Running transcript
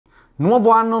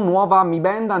Nuovo anno, nuova Mi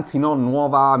Band, anzi no,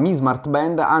 nuova Mi Smart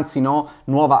Band, anzi no,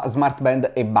 nuova Smart Band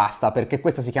e basta, perché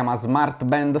questa si chiama Smart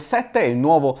Band 7, è il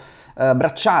nuovo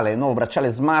bracciale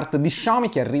smart di Xiaomi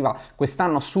che arriva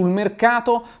quest'anno sul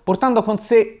mercato, portando con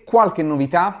sé qualche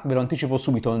novità, ve lo anticipo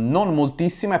subito, non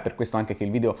moltissima, è per questo anche che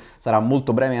il video sarà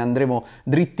molto breve e andremo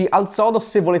dritti al sodo.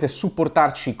 Se volete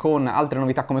supportarci con altre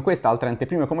novità come questa, altre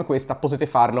anteprime come questa, potete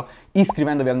farlo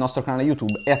iscrivendovi al nostro canale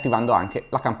YouTube e attivando anche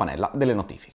la campanella delle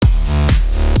notifiche.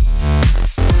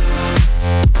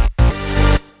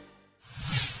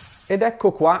 Ed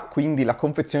ecco qua quindi la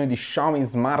confezione di Xiaomi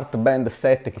Smart Band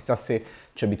 7, chissà se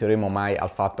ci abitueremo mai al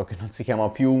fatto che non si chiama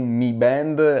più Mi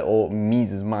Band o Mi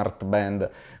Smart Band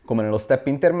come nello step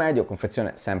intermedio.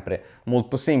 Confezione sempre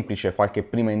molto semplice, qualche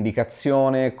prima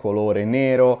indicazione, colore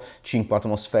nero, 5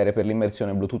 atmosfere per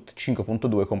l'immersione, Bluetooth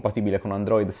 5.2 compatibile con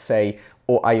Android 6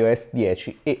 o iOS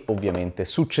 10 e ovviamente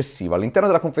successivo. All'interno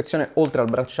della confezione, oltre al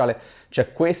bracciale,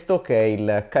 c'è questo che è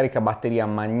il caricabatteria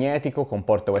magnetico con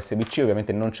porta USB-C,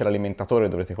 ovviamente non c'è l'alimentatore,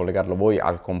 dovrete collegarlo voi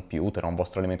al computer, a un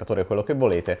vostro alimentatore, quello che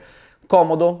volete.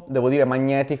 Comodo, devo dire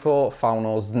magnetico, fa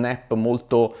uno snap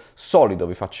molto solido,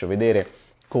 vi faccio vedere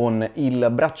con il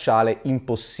bracciale,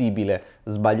 impossibile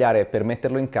sbagliare per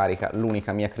metterlo in carica.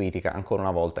 L'unica mia critica, ancora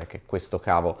una volta, è che questo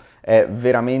cavo è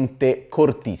veramente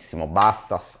cortissimo,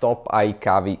 basta, stop ai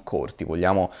cavi corti,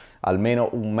 vogliamo almeno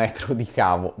 1 metro di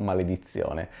cavo,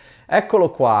 maledizione. Eccolo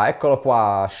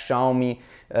qua, Xiaomi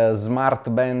Smart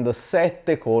Band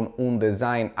 7 con un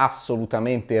design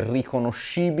assolutamente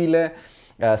riconoscibile.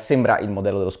 Sembra il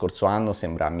modello dello scorso anno,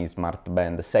 sembra Mi Smart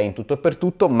Band 6 in tutto e per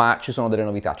tutto, ma ci sono delle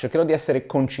novità. Cercherò di essere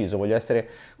conciso, voglio essere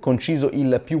conciso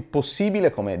il più possibile,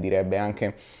 come direbbe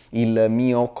anche il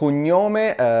mio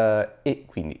cognome, e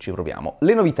quindi ci proviamo.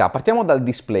 Le novità, partiamo dal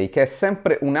display, che è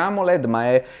sempre un AMOLED, ma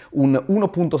è un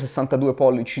 1.62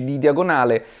 pollici di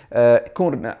diagonale,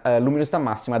 con luminosità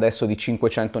massima adesso di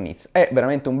 500 nits. È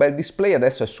veramente un bel display,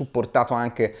 adesso è supportato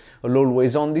anche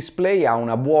l'Always On Display, ha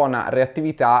una buona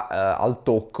reattività al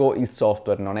tocco, il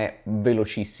software non è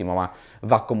velocissimo ma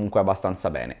va comunque abbastanza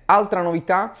bene. Altra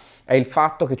novità è il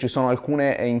fatto che ci sono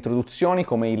alcune introduzioni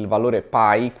come il valore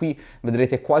Pi. Qui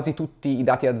vedrete quasi tutti i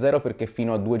dati a zero perché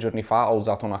fino a 2 giorni fa ho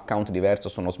usato un account diverso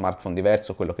su uno smartphone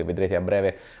diverso, quello che vedrete a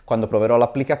breve quando proverò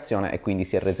l'applicazione, e quindi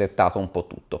si è resettato un po'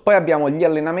 tutto. Poi abbiamo gli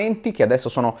allenamenti che adesso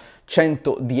sono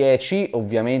 110,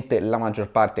 ovviamente la maggior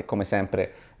parte come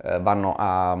sempre vanno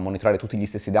a monitorare tutti gli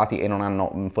stessi dati e non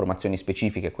hanno informazioni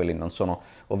specifiche, quelli non sono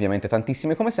ovviamente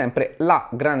tantissime come sempre. La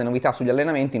grande novità sugli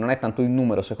allenamenti non è tanto il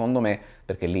numero, secondo me,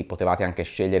 perché lì potevate anche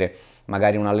scegliere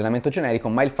magari un allenamento generico,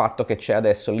 ma il fatto che c'è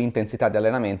adesso l'intensità di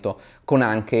allenamento con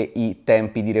anche i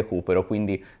tempi di recupero,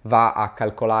 quindi va a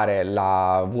calcolare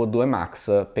la VO2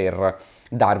 max per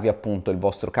darvi appunto il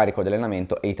vostro carico di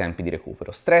allenamento e i tempi di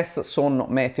recupero. Stress, sonno,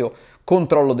 meteo,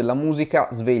 controllo della musica,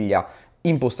 sveglia,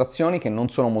 impostazioni che non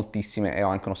sono moltissime e ho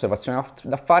anche un'osservazione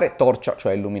da fare, torcia,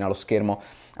 cioè illumina lo schermo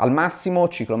al massimo,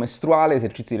 ciclo mestruale,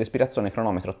 esercizi di respirazione,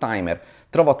 cronometro, timer,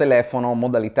 trovo telefono,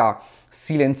 modalità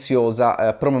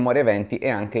silenziosa, promemoria eventi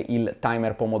e anche il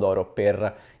timer pomodoro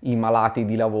per i malati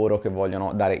di lavoro che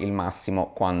vogliono dare il massimo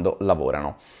quando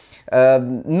lavorano.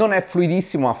 Non è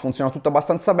fluidissimo, ma funziona tutto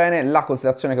abbastanza bene. La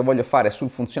considerazione che voglio fare sul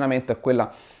funzionamento è quella,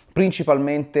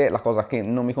 principalmente la cosa che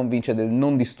non mi convince, del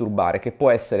non disturbare, che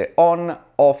può essere on,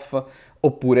 off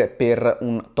oppure per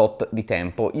un tot di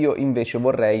tempo. Io invece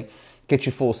vorrei che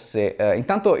ci fosse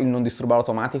intanto il non disturbare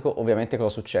automatico. Ovviamente cosa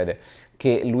succede?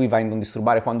 Che lui va in non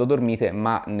disturbare quando dormite,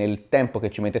 ma nel tempo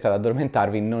che ci mettete ad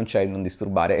addormentarvi non c'è il non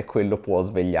disturbare e quello può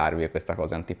svegliarvi, e questa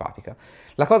cosa è antipatica.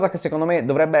 La cosa che secondo me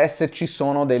dovrebbe esserci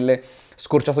sono delle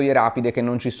scorciatoie rapide, che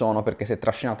non ci sono, perché se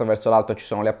trascinate verso l'alto ci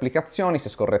sono le applicazioni, se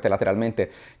scorrete lateralmente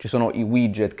ci sono i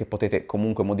widget che potete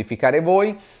comunque modificare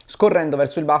voi. Scorrendo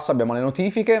verso il basso abbiamo le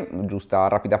notifiche, giusta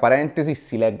rapida parentesi,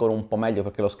 si leggono un po' meglio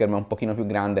perché lo schermo è un pochino più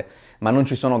grande, ma non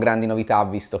ci sono grandi novità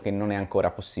visto che non è ancora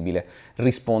possibile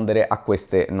rispondere a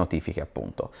queste notifiche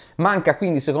appunto. Manca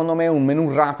quindi secondo me un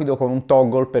menu rapido con un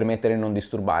toggle per mettere il non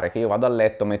disturbare, che io vado a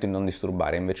letto, metto il non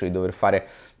disturbare invece di dover fare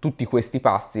tutti questi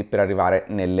passi per arrivare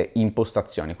nelle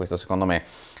impostazioni. Questo secondo me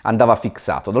andava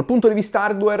fissato. Dal punto di vista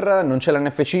hardware non c'è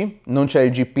l'NFC, non c'è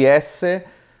il GPS.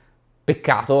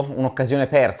 Peccato, un'occasione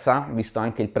persa, visto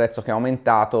anche il prezzo che è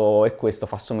aumentato, e questo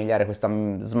fa somigliare questa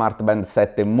Smart Band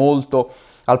 7 molto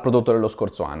al prodotto dello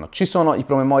scorso anno. Ci sono i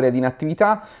promemoria di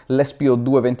inattività,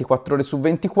 l'SPO2 24 ore su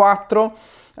 24,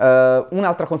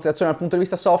 un'altra considerazione dal punto di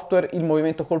vista software, il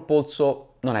movimento col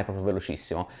polso non è proprio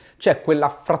velocissimo. C'è quella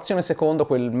frazione secondo,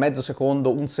 quel mezzo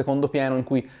secondo, un secondo pieno in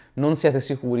cui non siete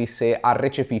sicuri se ha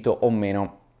recepito o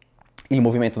meno il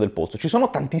movimento del polso. Ci sono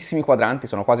tantissimi quadranti,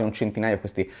 sono quasi un centinaio,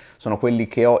 questi sono quelli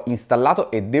che ho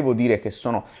installato e devo dire che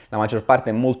sono la maggior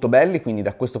parte molto belli, quindi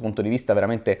da questo punto di vista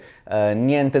veramente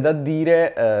niente da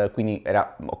dire, quindi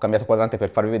ho cambiato quadrante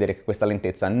per farvi vedere che questa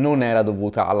lentezza non era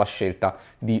dovuta alla scelta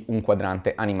di un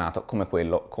quadrante animato come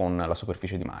quello con la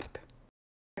superficie di Marte.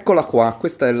 Eccola qua,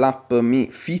 questa è l'app Mi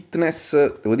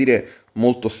Fitness, devo dire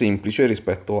molto semplice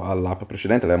rispetto all'app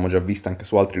precedente, l'abbiamo già vista anche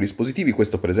su altri dispositivi.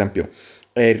 Questo per esempio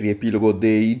è il riepilogo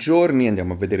dei giorni,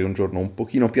 andiamo a vedere un giorno un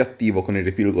pochino più attivo con il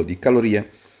riepilogo di calorie,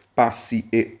 passi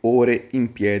e ore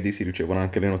in piedi, si ricevono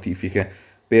anche le notifiche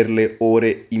per le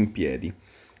ore in piedi.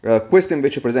 Questo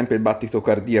invece per esempio è il battito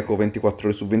cardiaco 24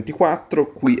 ore su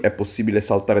 24, qui è possibile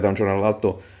saltare da un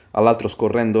giorno all'altro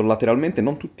scorrendo lateralmente,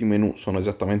 non tutti i menu sono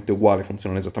esattamente uguali,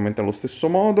 funzionano esattamente allo stesso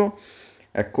modo.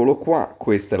 Eccolo qua,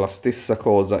 questa è la stessa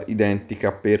cosa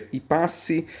identica per i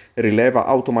passi, rileva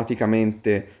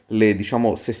automaticamente le,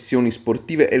 diciamo, sessioni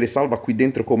sportive e le salva qui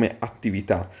dentro come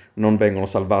attività, non vengono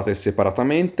salvate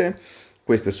separatamente.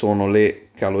 Queste sono le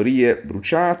calorie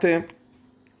bruciate.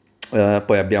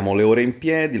 Poi abbiamo le ore in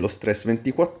piedi, lo stress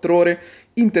 24 ore,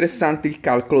 interessante il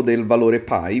calcolo del valore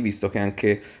pi, visto che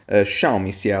anche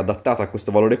Xiaomi si è adattata a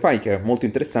questo valore pi, che è molto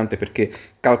interessante perché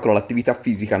calcola l'attività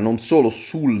fisica non solo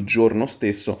sul giorno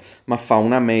stesso, ma fa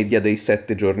una media dei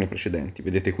 7 giorni precedenti.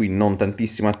 Vedete qui non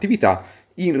tantissima attività,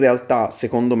 in realtà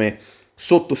secondo me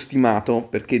sottostimato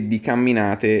perché di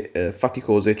camminate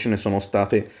faticose ce ne sono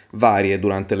state varie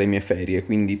durante le mie ferie,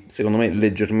 quindi secondo me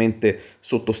leggermente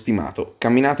sottostimato.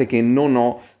 Camminate che non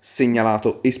ho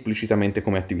segnalato esplicitamente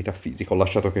come attività fisica, ho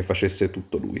lasciato che facesse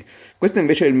tutto lui. Questo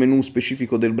invece è il menu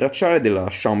specifico del bracciale della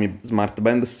Xiaomi Smart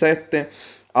Band 7.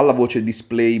 Alla voce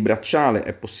display bracciale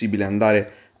è possibile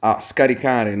andare a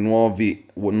scaricare nuove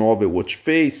watch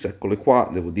face, eccole qua,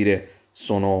 devo dire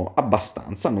sono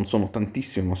abbastanza, non sono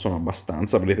tantissime ma sono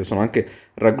abbastanza, vedete sono anche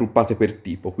raggruppate per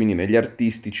tipo, quindi negli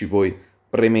artistici voi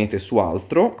premete su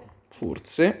altro,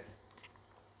 forse,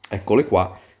 eccole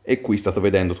qua, e qui state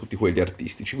vedendo tutti quelli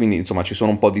artistici, quindi insomma ci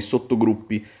sono un po' di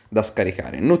sottogruppi da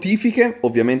scaricare. Notifiche,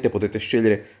 ovviamente potete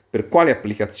scegliere per quali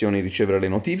applicazioni ricevere le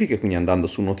notifiche, quindi andando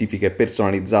su notifiche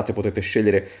personalizzate potete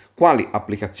scegliere quali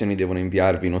applicazioni devono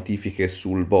inviarvi notifiche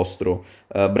sul vostro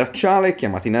bracciale,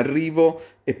 chiamate in arrivo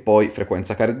e poi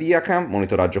frequenza cardiaca,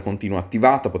 monitoraggio continuo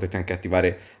attivato, potete anche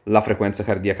attivare la frequenza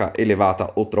cardiaca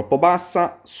elevata o troppo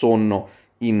bassa, sonno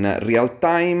in real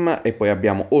time e poi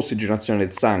abbiamo ossigenazione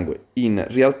del sangue in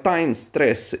real time,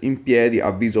 stress in piedi,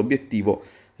 avviso obiettivo,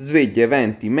 sveglie,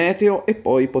 eventi, meteo e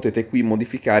poi potete qui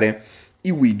modificare i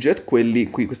widget,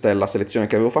 quelli qui, questa è la selezione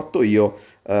che avevo fatto io,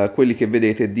 quelli che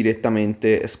vedete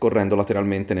direttamente scorrendo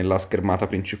lateralmente nella schermata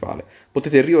principale.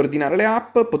 Potete riordinare le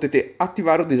app, potete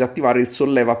attivare o disattivare il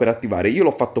solleva per attivare. Io l'ho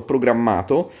fatto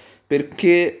programmato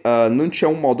perché non c'è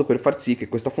un modo per far sì che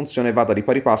questa funzione vada di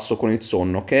pari passo con il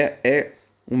sonno, che è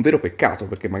un vero peccato,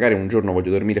 perché magari un giorno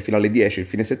voglio dormire fino alle 10 il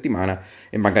fine settimana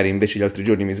e magari invece gli altri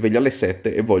giorni mi sveglio alle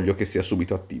 7 e voglio che sia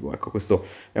subito attivo. Ecco, questo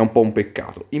è un po' un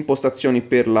peccato. Impostazioni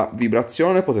per la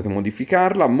vibrazione, potete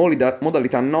modificarla,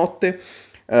 modalità notte,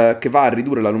 che va a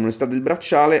ridurre la luminosità del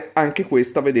bracciale, anche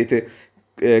questa vedete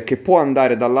che può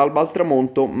andare dall'alba al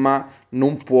tramonto, ma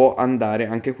non può andare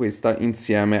anche questa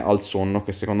insieme al sonno,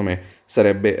 che secondo me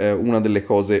sarebbe una delle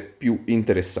cose più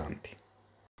interessanti.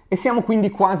 E siamo quindi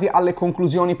quasi alle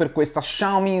conclusioni per questa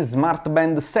Xiaomi Smart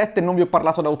Band 7, non vi ho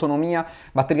parlato d'autonomia,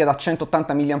 batteria da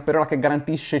 180 mAh che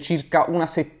garantisce circa una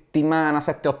settimana,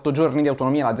 7-8 giorni di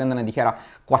autonomia, l'azienda ne dichiara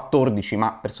 14,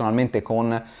 ma personalmente con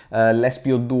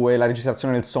l'SPO2, la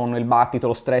registrazione del sonno, il battito,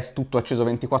 lo stress, tutto acceso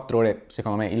 24 ore,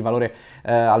 secondo me il valore,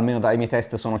 almeno dai miei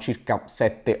test, sono circa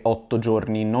 7-8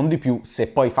 giorni, non di più, se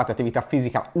poi fate attività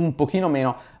fisica un pochino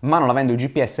meno, ma non avendo il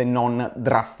GPS non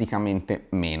drasticamente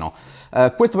meno.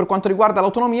 Questo per quanto riguarda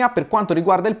l'autonomia. Per quanto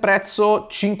riguarda il prezzo,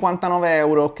 59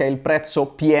 euro che è il prezzo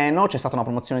pieno, c'è stata una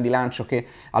promozione di lancio che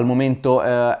al momento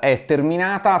è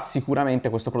terminata, sicuramente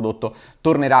questo prodotto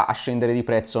tornerà a scendere di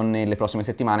prezzo nelle prossime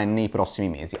settimane, nei prossimi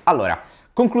mesi. Allora,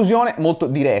 conclusione molto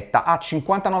diretta, a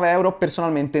 59 euro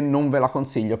personalmente non ve la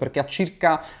consiglio perché a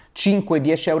circa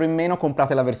 5-10 euro in meno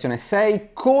comprate la versione 6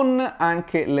 con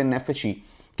anche l'NFC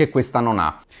che questa non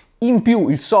ha. In più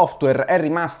il software è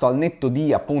rimasto al netto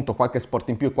di appunto qualche sport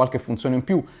in più e qualche funzione in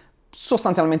più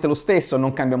sostanzialmente lo stesso,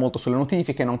 non cambia molto sulle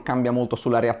notifiche, non cambia molto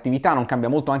sulla reattività, non cambia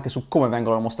molto anche su come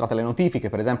vengono mostrate le notifiche.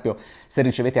 Per esempio, se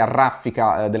ricevete a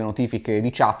raffica delle notifiche di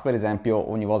chat, per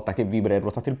esempio, ogni volta che vibra e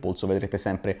ruotate il polso vedrete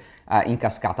sempre in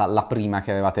cascata la prima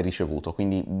che avevate ricevuto,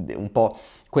 quindi un po'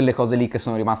 quelle cose lì che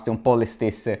sono rimaste un po' le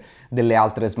stesse delle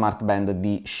altre smart band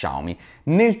di Xiaomi.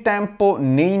 Nel tempo,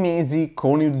 nei mesi,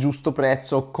 con il giusto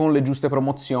prezzo, con le giuste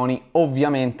promozioni,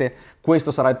 ovviamente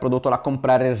questo sarà il prodotto da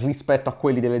comprare rispetto a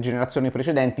quelli delle generazioni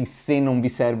precedenti se non vi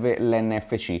serve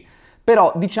l'NFC.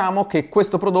 Però diciamo che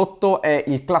questo prodotto è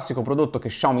il classico prodotto che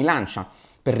Xiaomi lancia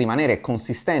per rimanere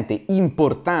consistente,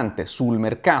 importante sul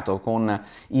mercato con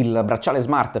il bracciale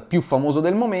smart più famoso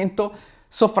del momento,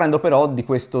 soffrendo però di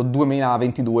questo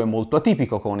 2022 molto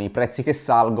atipico, con i prezzi che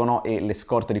salgono e le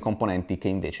scorte di componenti che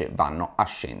invece vanno a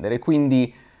scendere.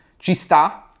 Quindi ci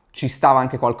stava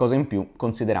anche qualcosa in più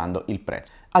considerando il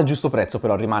prezzo. Al giusto prezzo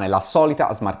però rimane la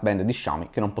solita smart band di Xiaomi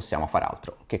che non possiamo fare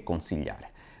altro che consigliare.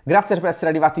 Grazie per essere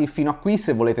arrivati fino a qui.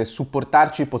 Se volete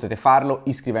supportarci potete farlo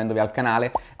iscrivendovi al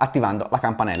canale, attivando la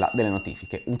campanella delle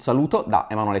notifiche. Un saluto da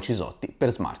Emanuele Cisotti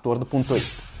per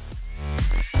smartworld.it.